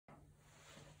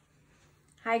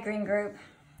Hi, Green Group.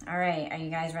 All right, are you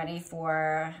guys ready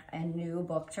for a new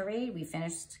book to read? We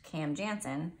finished Cam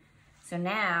Jansen. So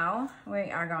now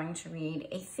we are going to read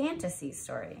a fantasy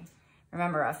story.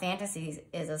 Remember, a fantasy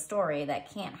is a story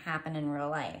that can't happen in real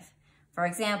life. For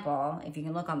example, if you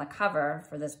can look on the cover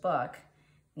for this book,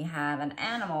 we have an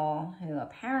animal who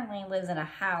apparently lives in a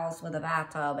house with a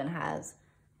bathtub and has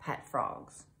pet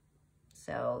frogs.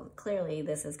 So clearly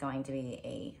this is going to be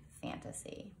a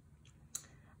fantasy.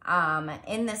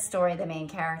 In this story, the main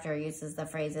character uses the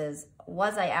phrases,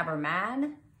 "Was I ever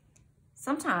mad?"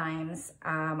 Sometimes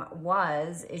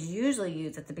was is usually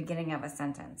used at the beginning of a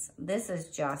sentence. This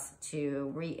is just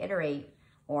to reiterate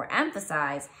or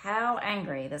emphasize how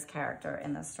angry this character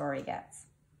in the story gets.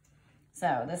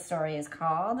 So this story is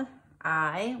called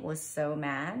I Was So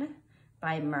Mad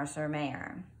by Mercer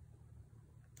Mayer.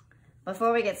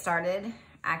 Before we get started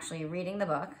actually reading the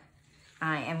book,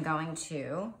 I am going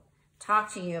to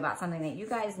talk to you about something that you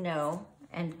guys know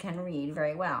and can read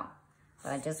very well.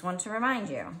 But I just want to remind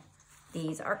you,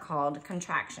 these are called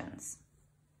contractions.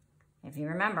 If you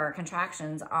remember,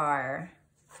 contractions are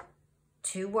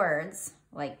two words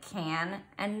like can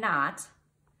and not,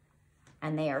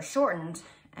 and they are shortened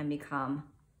and become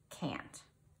can't.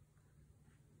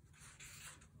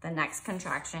 The next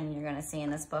contraction you're going to see in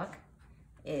this book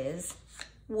is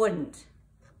wouldn't.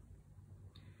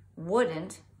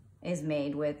 Wouldn't is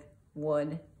made with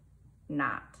would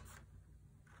not.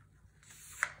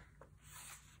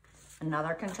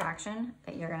 Another contraction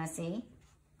that you're going to see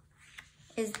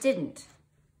is didn't.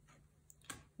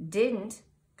 Didn't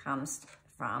comes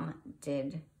from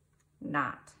did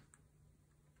not.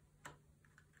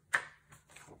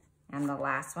 And the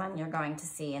last one you're going to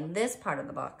see in this part of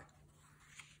the book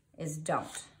is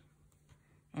don't.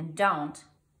 And don't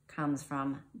comes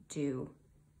from do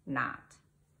not.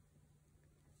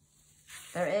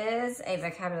 There is a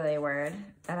vocabulary word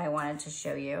that I wanted to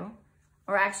show you,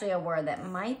 or actually a word that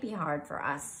might be hard for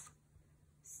us,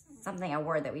 a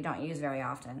word that we don't use very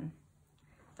often.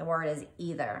 The word is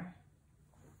either.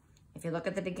 If you look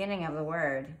at the beginning of the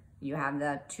word, you have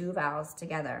the two vowels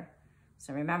together.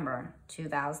 So remember, two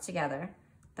vowels together.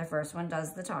 The first one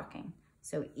does the talking.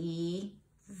 So either,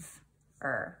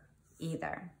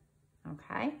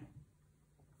 okay?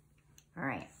 All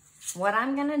right, what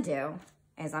I'm gonna do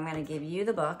is I'm gonna give you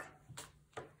the book.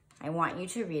 I want you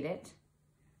to read it.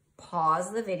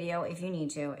 Pause the video if you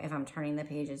need to, if I'm turning the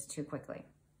pages too quickly.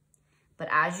 But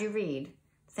as you read,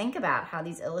 think about how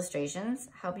these illustrations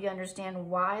help you understand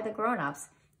why the grown-ups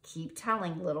keep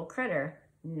telling little critter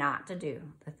not to do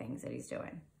the things that he's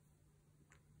doing.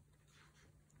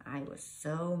 I was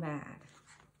so mad.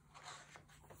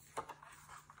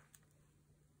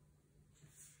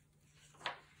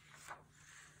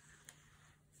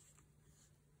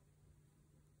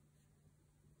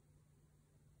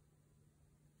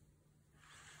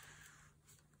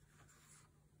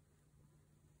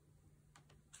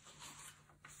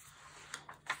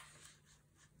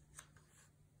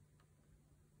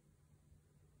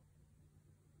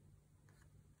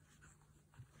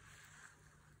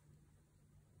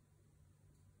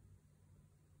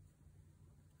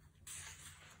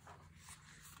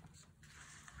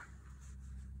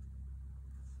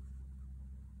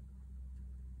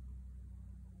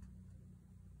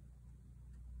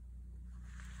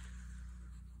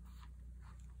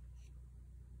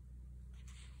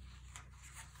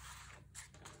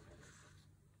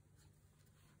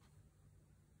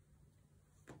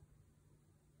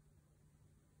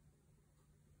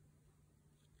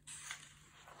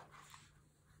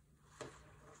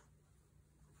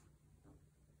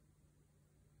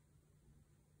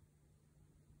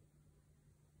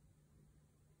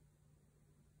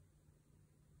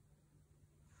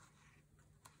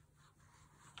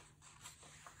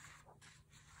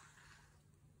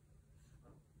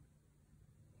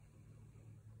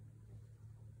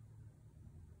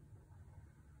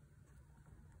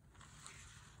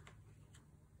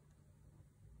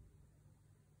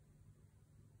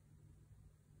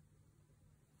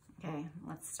 Okay,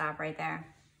 let's stop right there.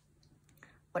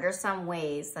 What are some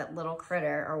ways that little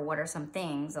critter, or what are some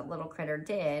things that little critter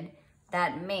did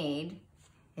that made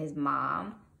his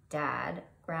mom, dad,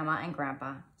 grandma, and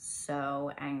grandpa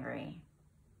so angry?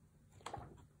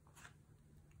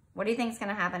 What do you think is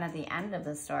gonna happen at the end of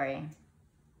the story?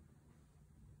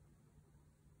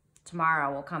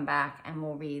 Tomorrow we'll come back and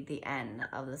we'll read the end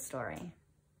of the story.